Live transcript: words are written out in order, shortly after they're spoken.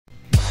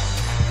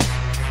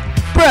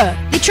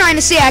Bruh, they trying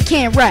to say I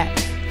can't rap.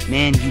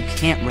 Man, you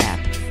can't rap.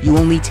 You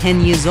only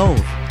 10 years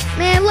old.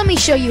 Man, let me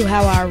show you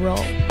how I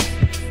roll.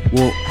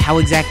 Well, how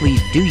exactly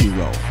do you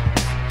roll?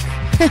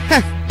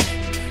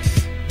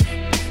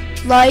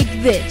 Like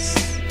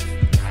this.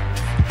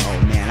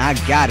 Oh man, I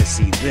gotta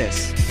see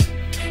this.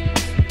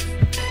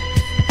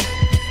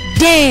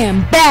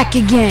 Damn, back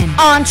again.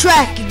 On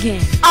track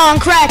again. On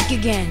crack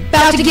again.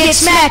 About to get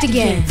smacked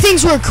again.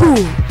 Things were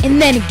cool,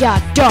 and then it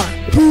got dark.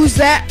 Who's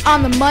that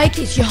on the mic?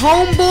 It's your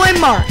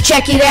homeboy Mark.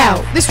 Check it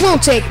out. This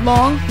won't take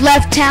long.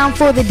 Left town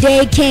for the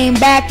day, came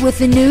back with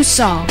a new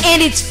song.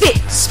 And it's fit,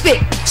 spit,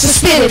 so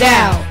spit it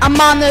out.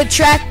 I'm on the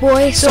track,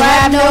 boy, so I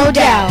have no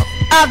doubt.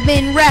 I've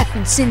been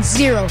rapping since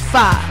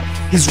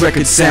 05. His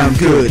records sound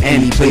good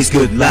and he plays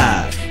good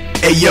live.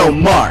 Hey yo,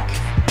 Mark,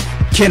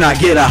 can I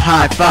get a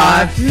high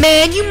five?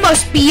 Man, you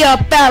must be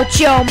up out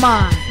your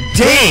mind.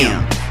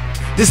 Damn,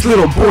 this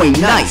little boy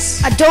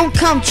nice. I don't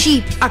come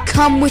cheap, I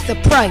come with a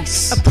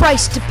price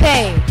to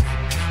pay.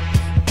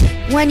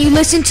 When you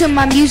listen to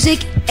my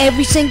music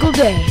every single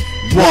day.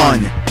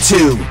 1,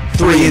 2,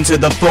 3 into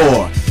the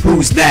 4.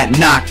 Who's that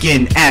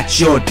knocking at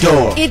your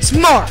door? It's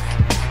Mark.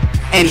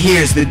 And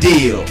here's the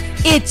deal.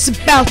 It's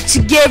about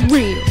to get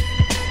real.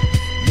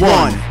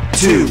 1,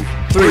 2,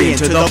 3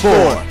 into the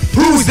 4.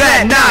 Who's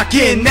that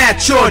knocking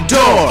at your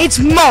door? It's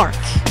Mark.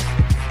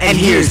 And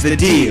here's the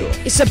deal.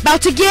 It's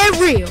about to get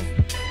real.